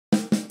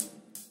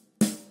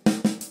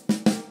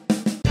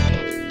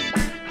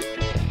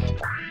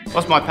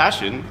What's my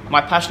passion?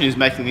 My passion is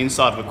making the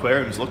inside of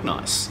aquariums look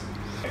nice.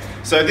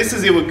 So this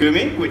is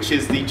Iwagumi, which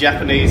is the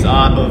Japanese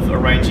art of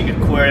arranging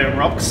aquarium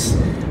rocks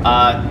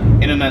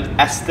in an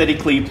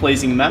aesthetically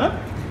pleasing manner.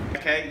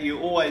 Okay, you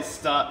always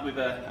start with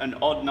an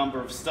odd number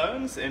of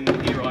stones, and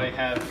here I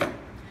have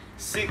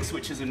 6,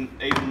 which is an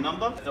even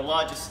number. The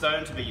largest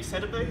stone to be your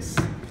centerpiece,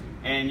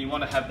 and you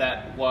want to have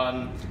that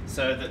one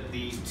so that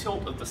the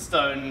tilt of the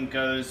stone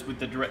goes with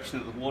the direction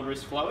that the water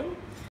is flowing.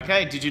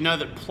 Okay, did you know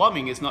that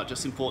plumbing is not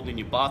just important in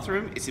your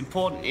bathroom, it's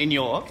important in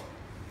your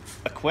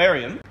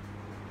aquarium.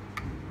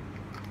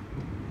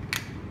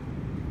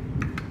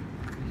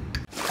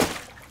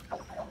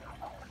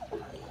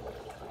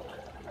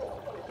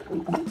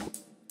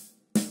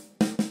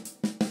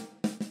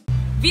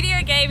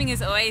 Video gaming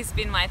has always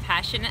been my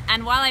passion,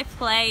 and while I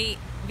play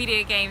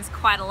video games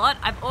quite a lot,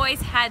 I've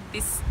always had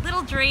this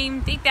little dream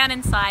deep down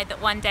inside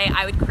that one day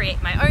I would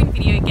create my own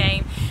video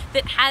game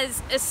that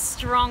has a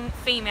strong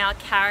female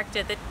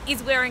character that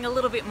is wearing a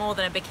little bit more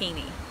than a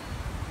bikini.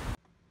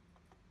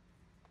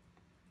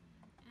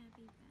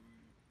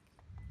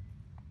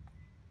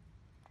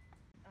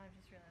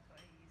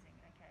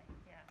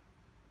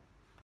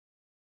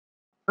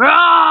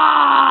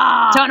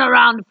 Turn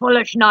around,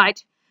 foolish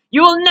knight.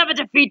 You will never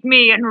defeat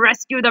me and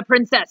rescue the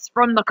princess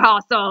from the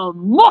castle.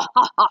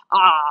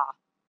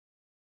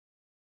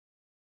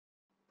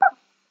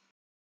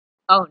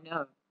 Oh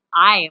no,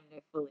 I am no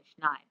foolish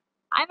knight.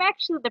 I'm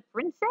actually the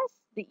princess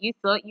that you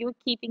thought you were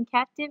keeping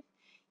captive.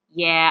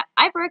 Yeah,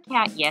 I broke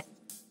out, yes.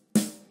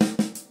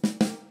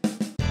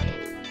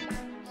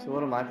 So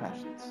what are my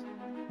passions?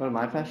 What are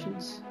my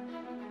passions?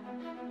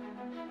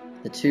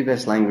 The 2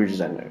 best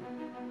languages I know.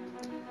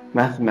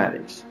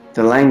 Mathematics,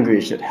 the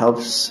language that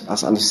helps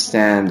us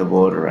understand the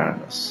world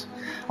around us.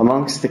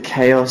 Amongst the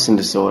chaos and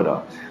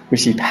disorder, we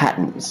see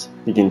patterns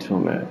begin to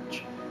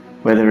emerge.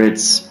 Whether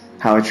it's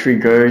how a tree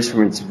grows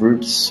from its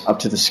roots up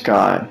to the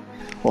sky,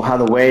 or how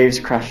the waves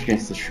crash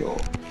against the shore,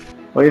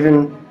 or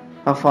even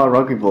how far a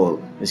rugby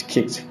ball is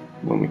kicked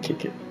when we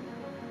kick it.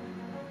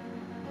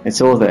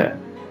 It's all there,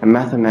 and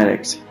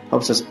mathematics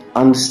helps us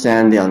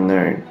understand the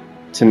unknown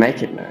to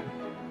make it known.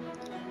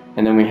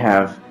 And then we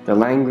have the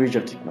language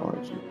of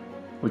technology,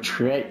 which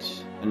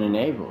creates and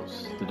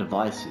enables the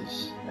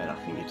devices at our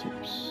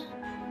fingertips.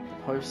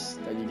 The posts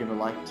that you give a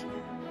like to,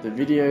 the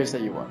videos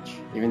that you watch,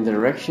 even the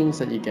directions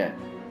that you get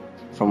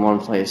from one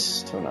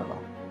place to another.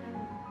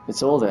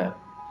 It's all there,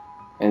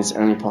 and it's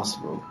only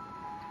possible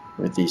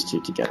with these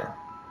 2 together.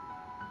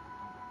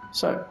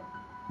 So,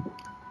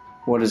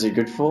 what is it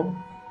good for?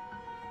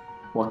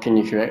 What can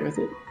you create with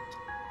it?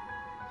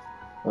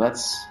 Well,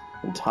 that's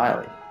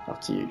entirely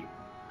up to you.